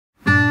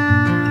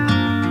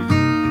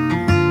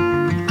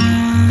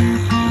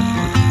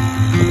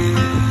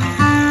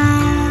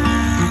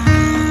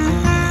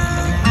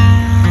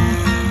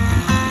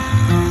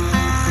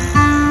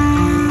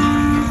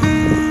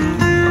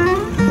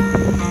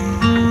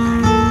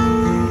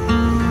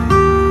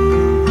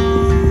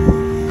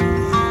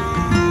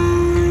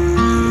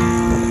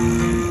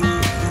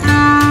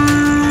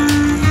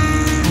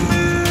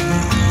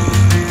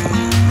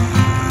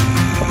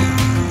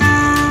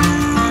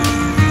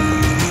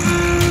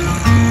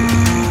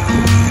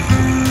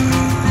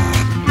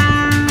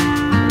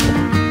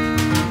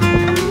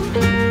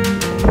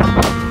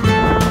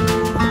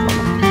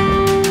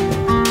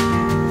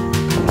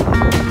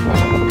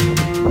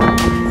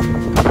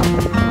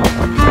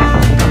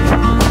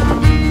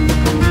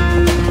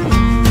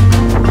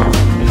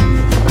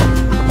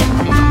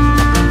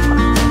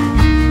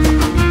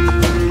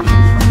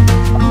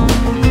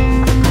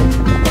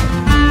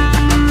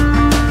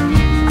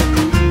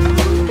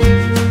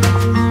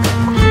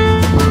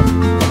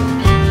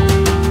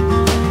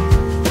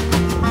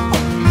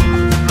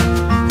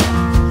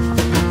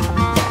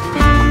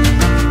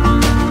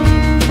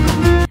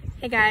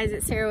guys,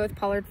 it's Sarah with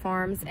Pollard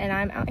Farms, and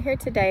I'm out here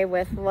today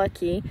with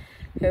Lucky,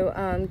 who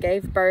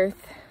gave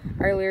birth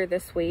earlier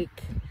this week.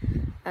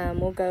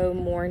 We'll go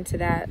more into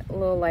that a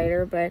little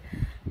later, but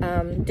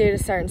due to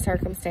certain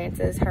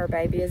circumstances, her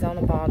baby is on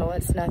a bottle.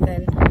 It's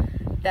nothing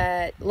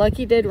that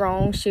Lucky did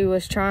wrong. She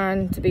was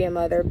trying to be a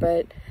mother,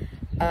 but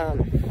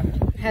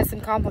had some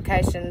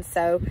complications,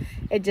 so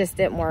it just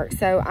didn't work.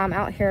 So I'm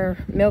out here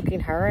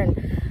milking her,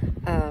 and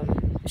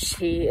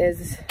she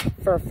is,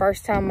 for a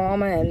first-time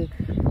mama and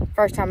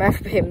first time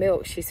ever being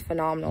milked, she's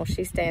phenomenal.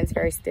 She stands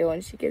very still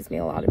and she gives me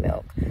a lot of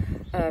milk.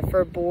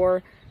 For a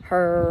Boer,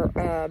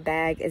 her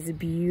bag is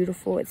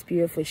beautiful. It's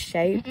beautifully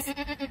shaped,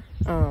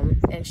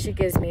 and she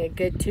gives me a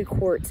good 2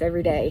 quarts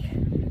every day,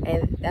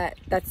 and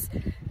that's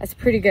a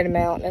pretty good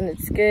amount, and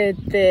it's good,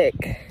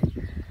 thick,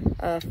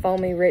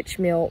 foamy, rich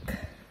milk.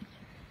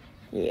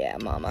 Yeah,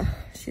 mama,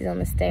 she's on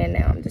the stand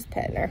now. I'm just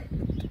petting her,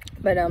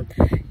 but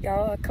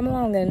y'all come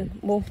along and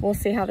we'll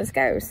see how this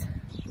goes.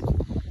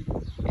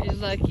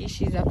 Here's Lucky.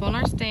 She's up on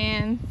our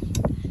stand.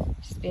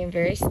 She's being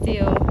very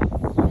still.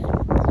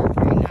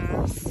 Very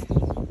nice.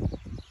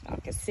 Y'all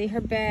can see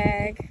her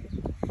bag.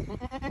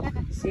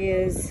 She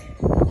is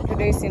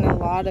producing a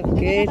lot of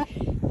good,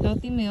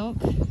 healthy milk.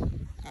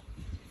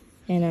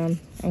 And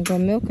I'm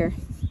gonna milk her.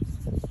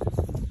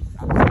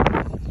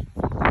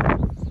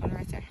 One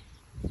right there.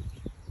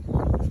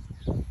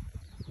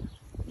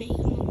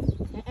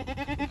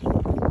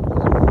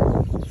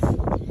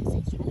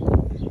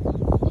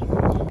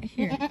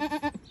 Here.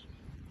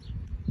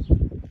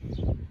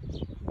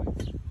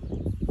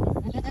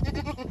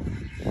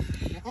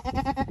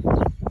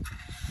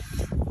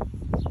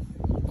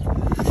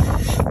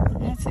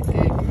 That's a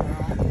good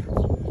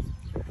girl.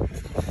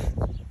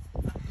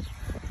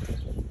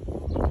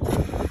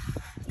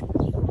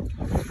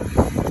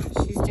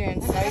 She's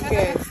doing so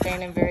good,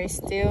 standing very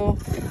still.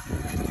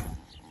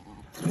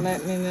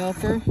 Let me milk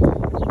her.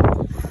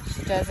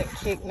 She doesn't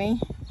kick me.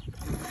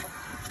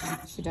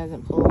 She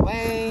doesn't pull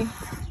away.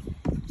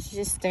 She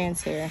just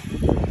stands here.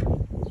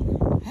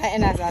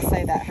 And as I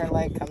say that, her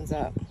leg comes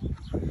up.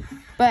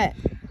 But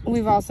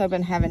we've also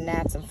been having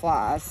gnats and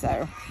flies,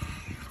 so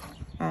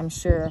I'm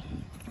sure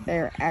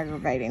they're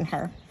aggravating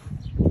her.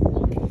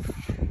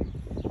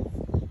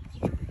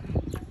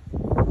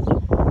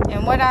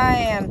 And what I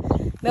am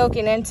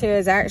milking into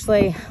is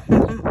actually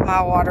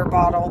my water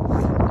bottle.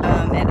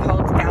 It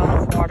holds a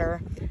gallon of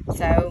water.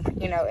 So,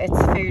 you know, it's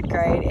food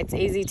grade. It's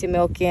easy to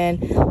milk in.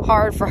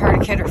 Hard for her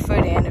to get her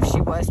foot in if she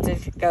was to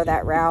go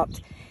that route.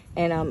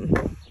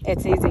 And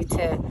it's easy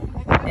to,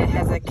 it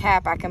has a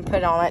cap I can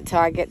put on it till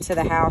I get to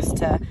the house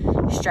to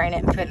strain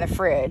it and put in the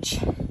fridge.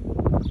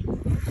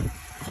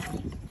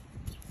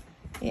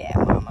 Yeah,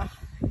 mama.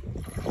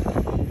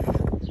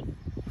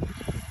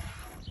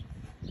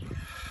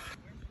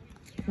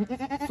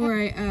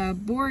 For a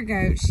Boer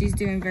goat, she's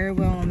doing very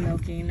well on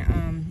milking.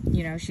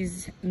 You know,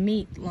 she's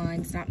meat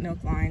lines, not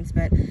milk lines,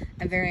 but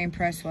I'm very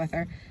impressed with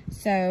her.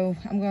 So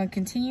I'm going to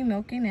continue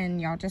milking, and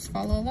y'all just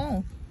follow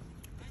along.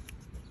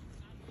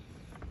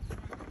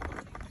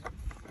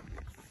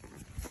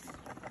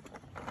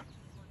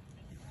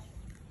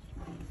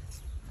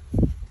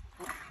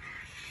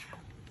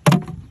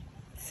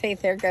 See,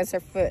 there goes her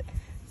foot.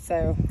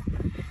 So,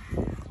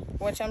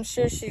 which I'm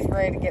sure she's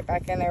ready to get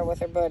back in there with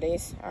her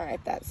buddies. All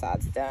right, that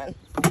side's done.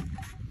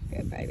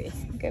 Good baby,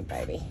 good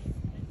baby.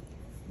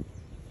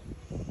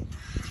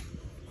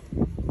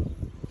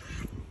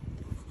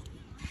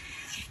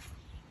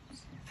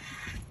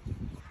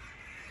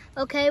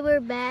 Okay, we're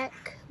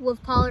back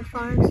with Pollard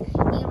Farms.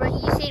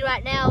 You see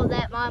right now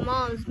that my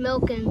mom's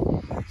milking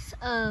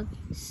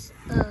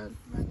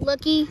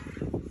Lucky.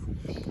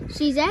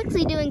 She's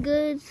actually doing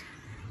good.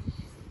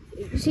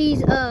 She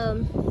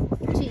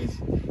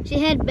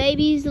had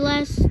babies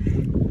last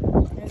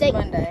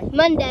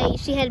Monday.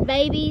 She had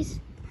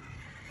babies.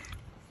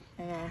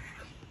 Yeah,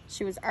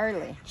 she was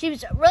early.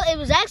 It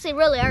was actually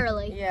really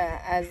early.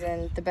 Yeah, as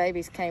in the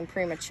babies came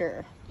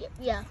premature.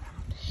 Yeah.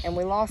 And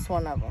we lost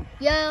one of them.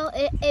 Yeah,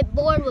 it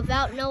born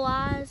without no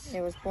eyes.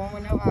 It was born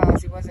with no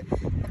eyes. It wasn't.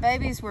 The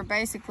babies were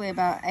basically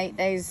about 8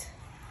 days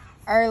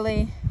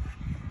early,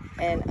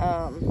 and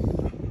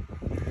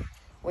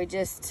we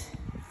just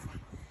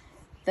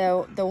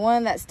the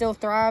one that's still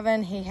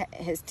thriving.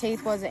 His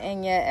teeth wasn't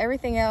in yet.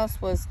 Everything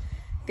else was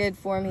good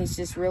for him. He's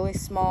just really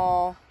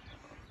small.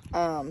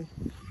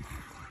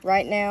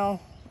 Right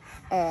now,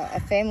 a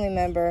family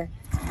member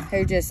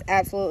who just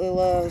absolutely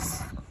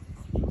loves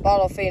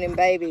bottle feeding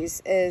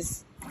babies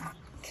is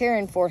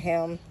caring for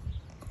him,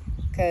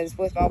 because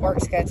with my work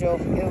schedule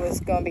it was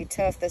going to be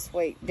tough this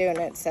week doing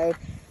it. So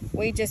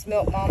we just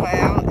milk mama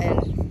out,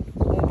 and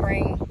we'll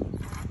bring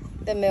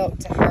the milk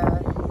to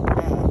her.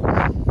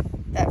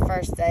 That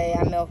first day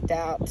I milked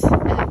out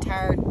an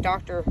entire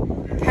Dr.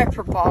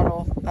 Pepper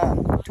bottle,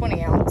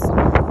 20 ounce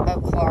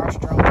of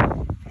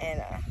colostrum,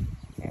 and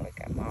there we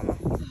go, mama.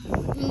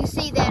 You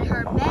see that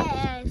her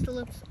bags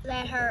looks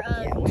that her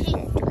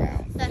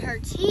her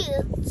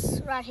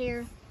teats right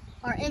here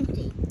are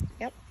empty.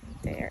 Yep,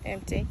 they are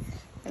empty.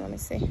 And let me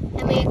see.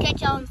 And we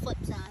catch you on the flip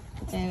side.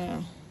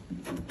 And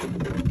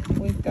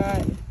We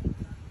got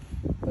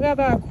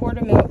about a quart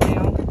of milk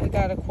now. We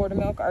got a quart of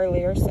milk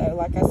earlier, so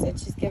like I said,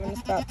 she's giving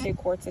us about 2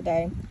 quarts a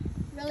day.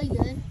 Really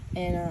good.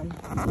 And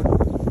I'm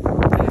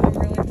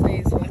really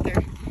pleased with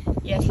her.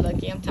 Yes,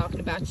 Lucky, I'm talking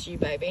about you,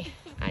 baby.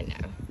 I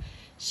know.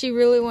 She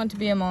really wanted to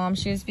be a mom.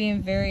 She was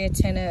being very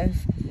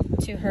attentive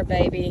to her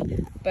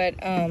baby, but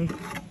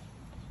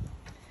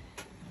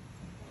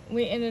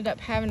we ended up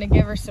having to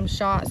give her some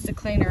shots to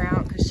clean her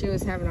out because she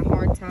was having a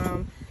hard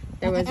time.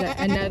 There was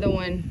another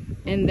one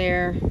in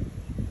there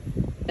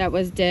that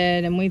was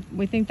dead, and we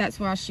think that's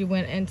why she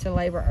went into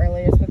labor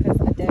early, is because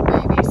of the dead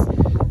babies.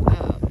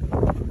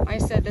 Like I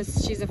said,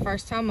 she's a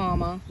first-time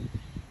mama,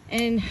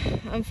 and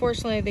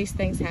unfortunately these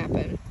things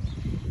happen.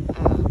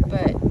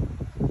 But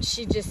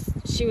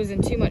she was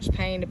in too much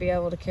pain to be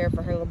able to care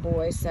for her little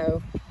boy,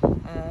 so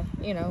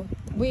you know,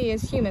 we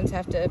as humans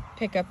have to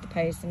pick up the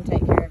pace and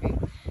take care of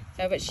him.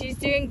 So, but she's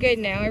doing good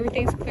now.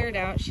 Everything's cleared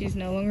out. She's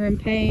no longer in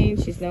pain.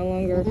 She's no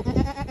longer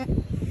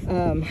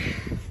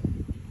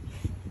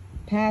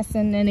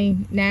passing any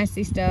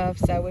nasty stuff.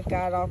 So we've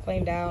got it all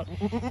cleaned out,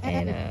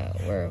 and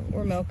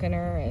we're milking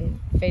her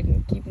and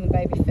feeding, keeping the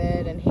baby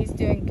fed, and he's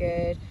doing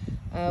good.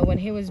 When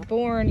he was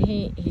born,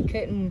 he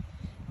couldn't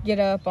get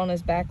up on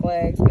his back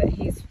legs, but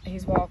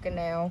he's walking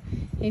now.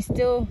 He's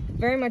still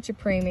very much a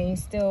preemie. He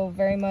still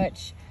very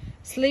much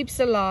sleeps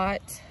a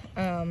lot,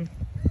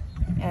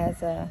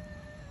 as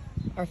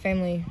our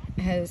family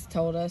has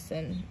told us,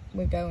 and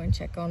we go and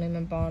check on him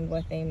and bond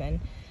with him, and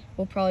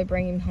we'll probably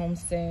bring him home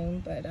soon.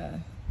 But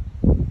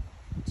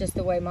just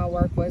the way my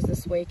work was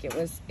this week, it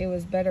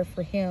was better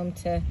for him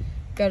to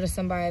go to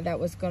somebody that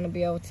was going to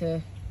be able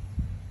to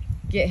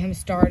get him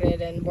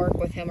started and work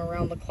with him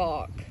around the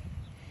clock.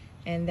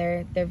 And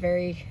they're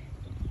very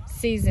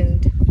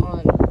seasoned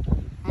on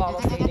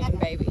bottle feeding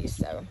babies.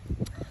 So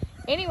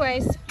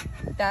anyways,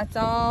 that's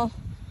all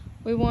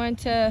we wanted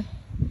to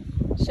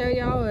show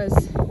y'all,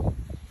 is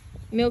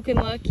milking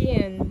Lucky,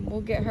 and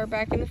we'll get her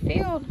back in the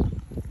field.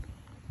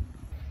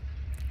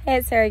 Hey,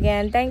 it's Sarah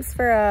again. Thanks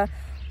for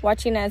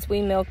watching as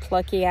we milked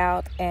Lucky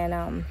out.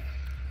 And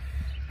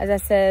as I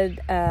said,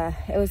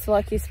 it was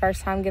Lucky's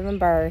first time giving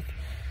birth.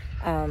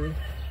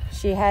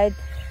 She had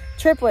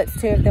triplets.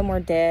 2 of them were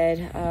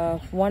dead.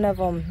 One of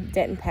them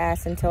didn't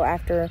pass until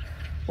after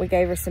we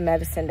gave her some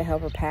medicine to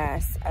help her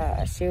pass.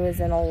 She was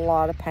in a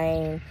lot of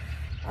pain.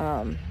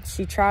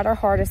 She tried her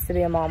hardest to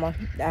be a mama.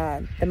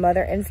 The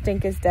mother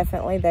instinct is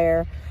definitely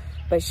there,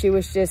 but she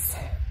was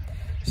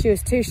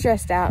too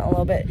stressed out, and a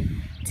little bit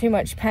too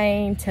much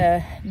pain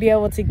to be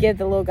able to give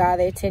the little guy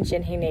the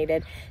attention he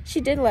needed. She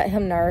did let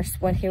him nurse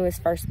when he was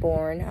first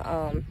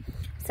born.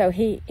 So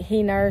he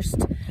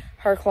nursed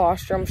her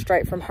colostrum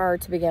straight from her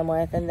to begin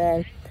with, and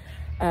then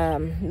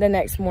the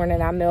next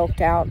morning I milked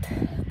out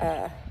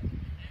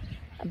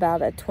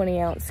about a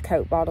 20-ounce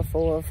Coke bottle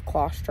full of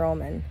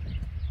colostrum, and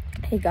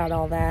he got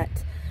all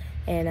that.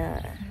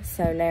 And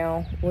so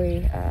now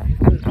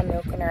I'm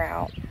milking her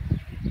out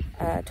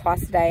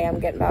twice a day. I'm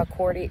getting about a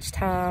quart each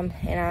time,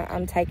 and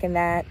I'm taking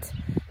that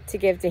to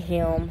give to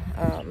him.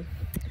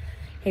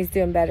 He's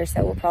doing better,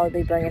 so we'll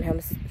probably be bringing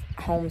him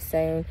home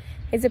soon.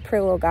 He's a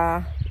pretty little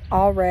guy,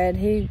 all red.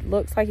 He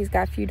looks like he's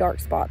got a few dark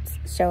spots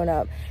showing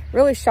up.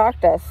 Really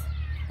shocked us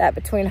that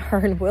between her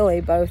and Willie,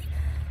 both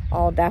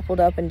all dappled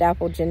up and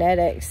dappled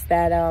genetics,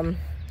 that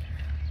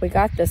we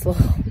got this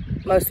little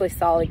mostly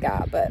solid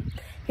guy. But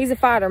he's a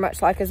fighter,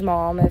 much like his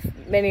mom. If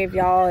many of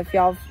y'all, if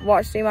y'all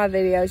watched any of my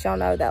videos, y'all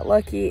know that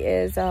Lucky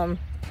is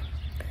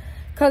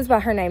comes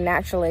by her name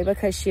naturally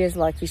because she is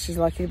lucky. She's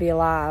lucky to be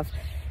alive.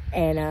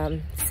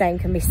 And same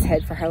can be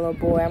said for her little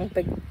boy. I've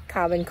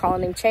been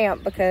calling him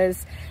Champ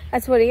because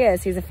that's what he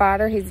is. He's a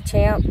fighter. He's a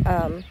champ.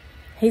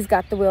 He's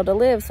got the will to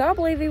live, so I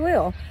believe he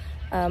will.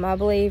 I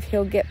believe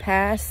he'll get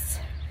past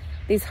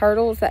these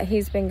hurdles that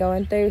he's been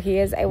going through. He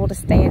is able to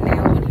stand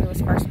now. When he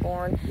was first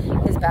born,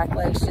 his back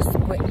legs just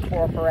wouldn't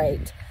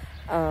cooperate.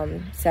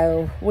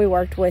 So we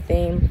worked with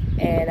him,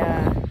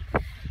 and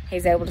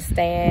he's able to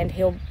stand.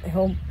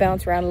 He'll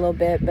bounce around a little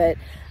bit, but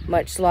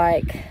much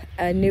like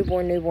a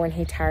newborn,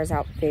 he tires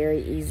out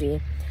very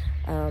easy.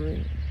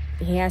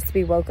 He has to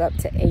be woke up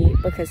to eat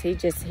because he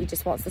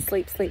just wants to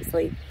sleep.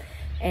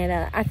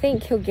 And I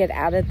think he'll get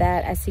out of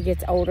that as he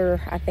gets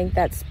older. I think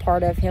that's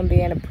part of him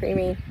being a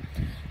preemie.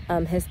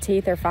 His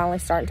teeth are finally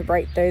starting to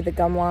break through the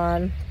gum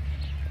line.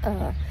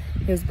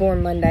 He was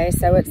born Monday,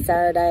 so it's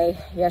Saturday.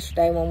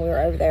 Yesterday when we were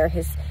over there,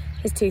 his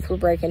teeth were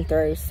breaking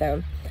through.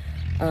 So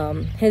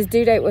his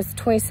due date was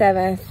the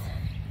 27th.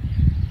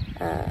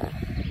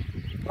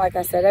 Like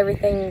I said,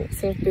 everything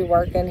seems to be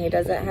working. He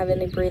doesn't have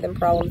any breathing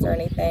problems or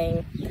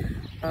anything.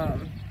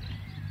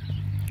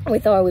 We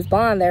thought he was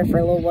blind there for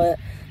a little bit.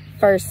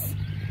 First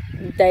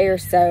day or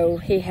so,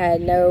 he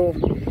had no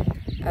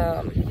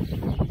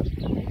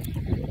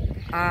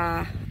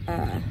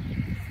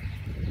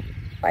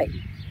like,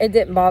 it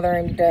didn't bother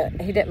him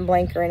he didn't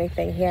blink or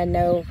anything. He had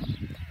no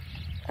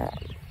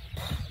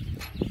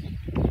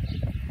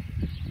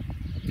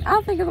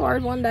I'll think of the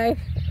word one day.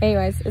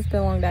 Anyways, it's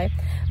been a long day.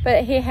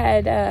 But he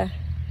had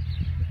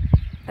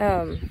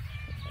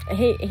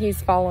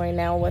he's following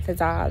now with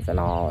his eyes and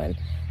all, and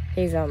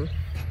he's y'all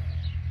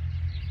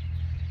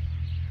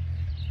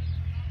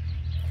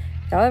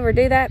ever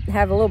do that?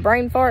 Have a little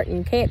brain fart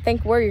and can't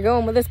think where you're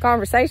going with this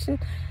conversation?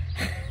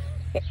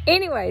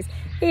 Anyways,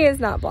 he is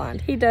not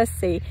blind. He does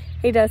see.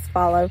 He does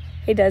follow.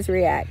 He does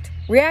react.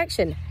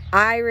 Reaction.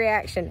 Eye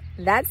reaction.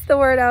 That's the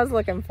word I was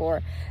looking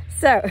for.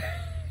 So,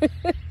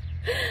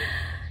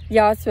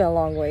 y'all, it's been a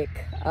long week.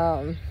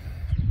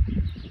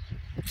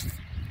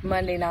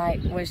 Monday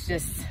night was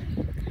just,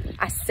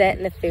 I sat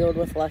in the field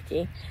with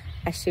Lucky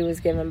as she was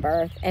giving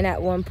birth. And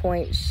at one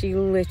point, she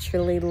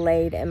literally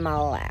laid in my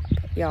lap,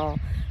 y'all.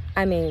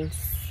 I mean,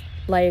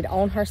 laid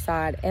on her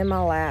side in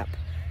my lap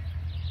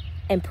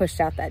and pushed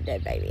out that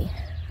dead baby.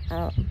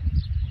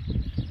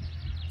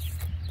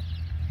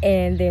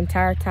 And the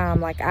entire time,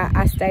 like,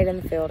 I stayed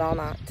in the field all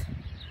night.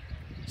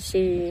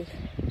 She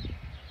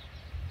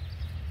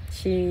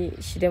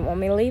didn't want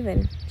me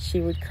leaving.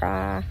 She would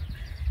cry.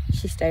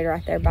 She stayed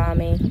right there by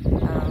me.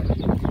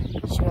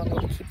 She wanted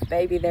me to keep the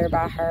baby there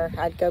by her.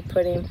 I'd go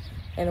put him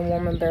in a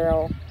warming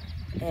barrel.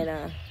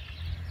 And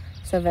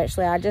so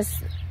eventually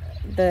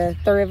the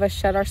three of us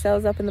shut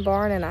ourselves up in the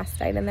barn, and I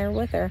stayed in there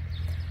with her.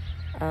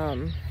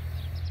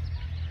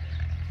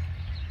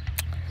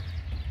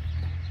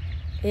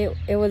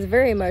 It was a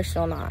very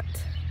emotional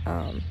night.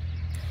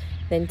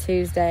 Then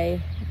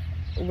Tuesday,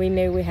 we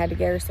knew we had to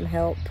get her some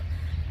help.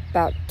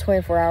 About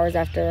 24 hours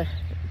after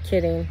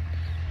kidding,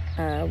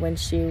 when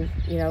she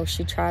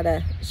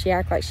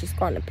acted like she's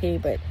squatting to pee,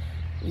 but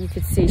you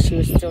could see she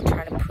was still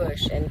trying to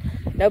push, and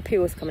no pee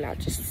was coming out,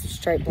 just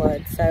straight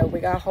blood. So we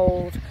got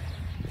hold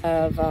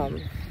of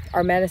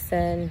our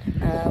medicine.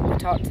 We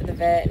talked to the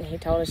vet, and he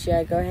told us,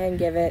 yeah, go ahead and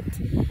give it.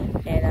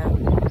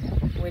 And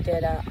we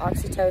did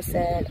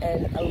oxytocin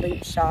and a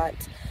loop shot,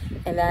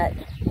 and that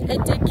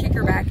it did kick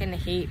her back in the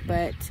heat,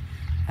 but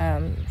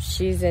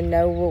she's in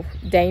no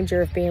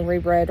danger of being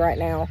rebred right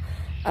now.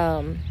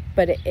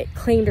 But it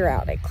cleaned her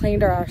out. It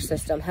cleaned her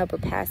system, helped her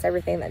pass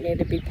everything that needed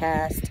to be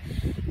passed,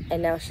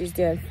 and now she's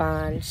doing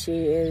fine.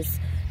 She's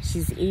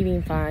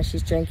eating fine.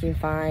 She's drinking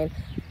fine.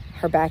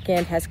 Her back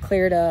end has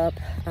cleared up.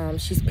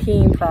 She's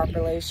peeing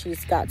properly.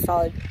 She's got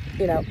solid,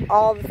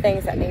 all the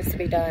things that needs to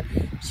be done,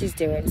 she's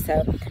doing.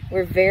 So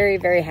we're very,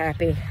 very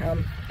happy.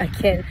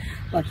 Again,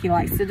 Lucky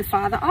likes to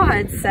defy the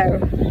odds. So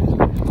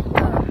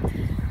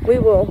we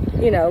will,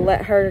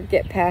 let her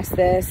get past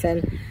this.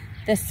 And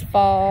this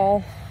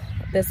fall,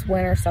 this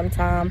winter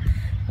sometime,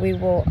 we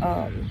will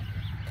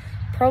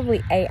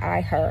probably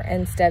AI her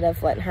instead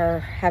of letting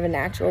her have a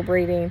natural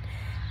breeding.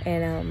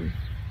 And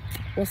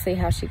we'll see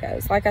how she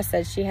goes. Like I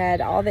said, she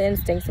had all the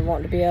instincts of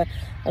wanting to be a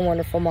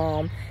wonderful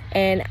mom,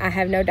 and I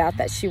have no doubt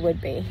that she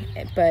would be.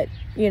 But,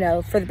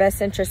 for the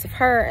best interest of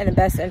her and the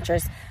best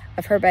interest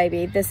of her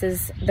baby, this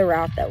is the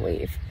route that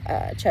we've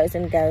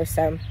chosen to go.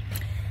 So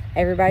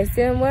everybody's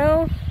doing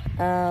well.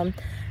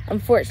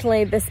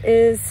 Unfortunately, this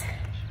is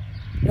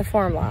the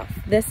farm life.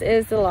 This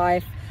is the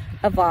life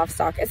of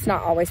livestock. It's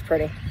not always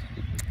pretty.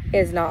 It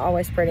is not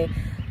always pretty.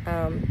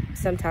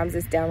 Sometimes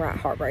it's downright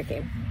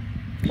heartbreaking.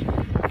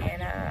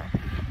 And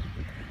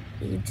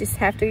you just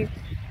have to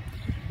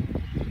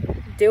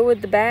deal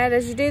with the bad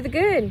as you do the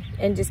good,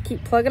 and just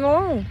keep plugging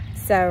along.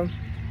 So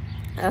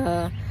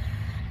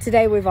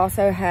today we've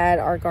also had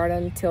our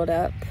garden tilled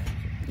up.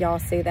 Y'all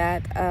see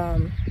that.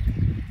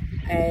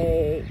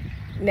 A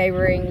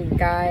neighboring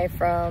guy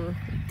from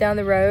down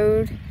the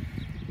road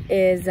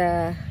is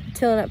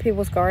tilling up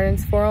people's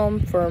gardens for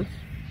them for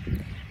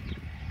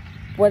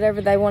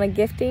whatever they want to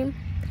gift him.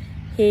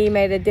 He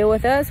made a deal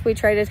with us. We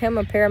traded him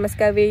a pair of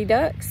Muscovy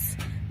ducks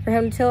for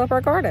him to till up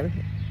our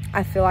garden.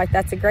 I feel like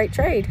that's a great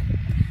trade.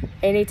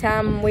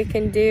 Anytime we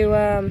can do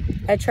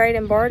a trade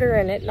and barter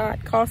and it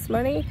not cost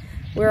money,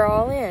 we're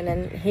all in.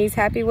 And he's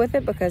happy with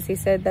it because he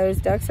said those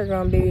ducks are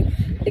going to be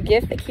the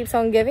gift that keeps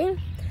on giving.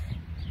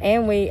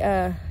 And we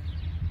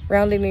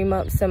rounded him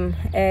up some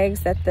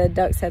eggs that the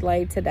ducks had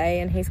laid today,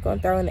 and he's going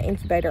to throw in the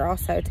incubator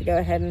also to go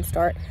ahead and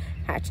start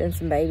hatching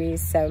some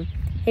babies. So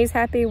he's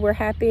happy, we're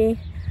happy.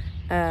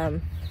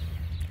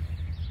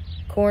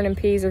 Corn and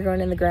peas are going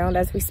in the ground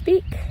as we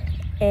speak,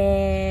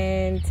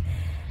 and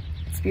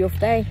it's a beautiful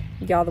day.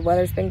 Y'all, the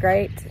weather's been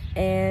great,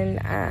 and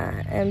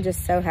I am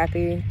just so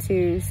happy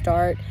to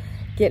start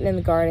getting in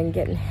the garden,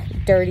 getting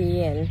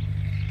dirty and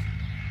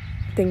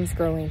things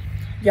growing.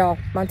 Y'all,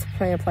 my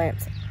tomato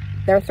plants,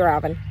 they're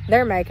thriving.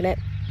 They're making it.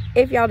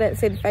 If y'all didn't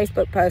see the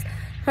Facebook post,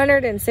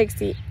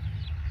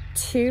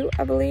 162,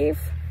 I believe,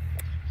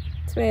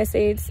 tomato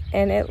seeds,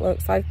 and it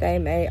looks like they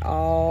may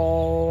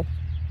all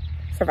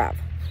survive.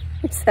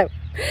 So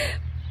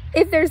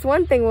if there's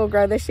one thing we'll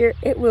grow this year,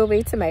 it will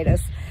be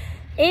tomatoes.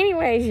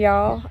 Anyways,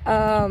 y'all,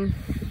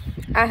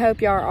 I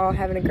hope y'all are all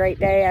having a great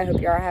day. I hope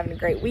y'all are having a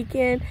great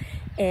weekend,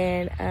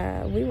 and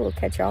we will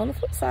catch y'all on the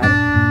flip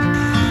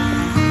side.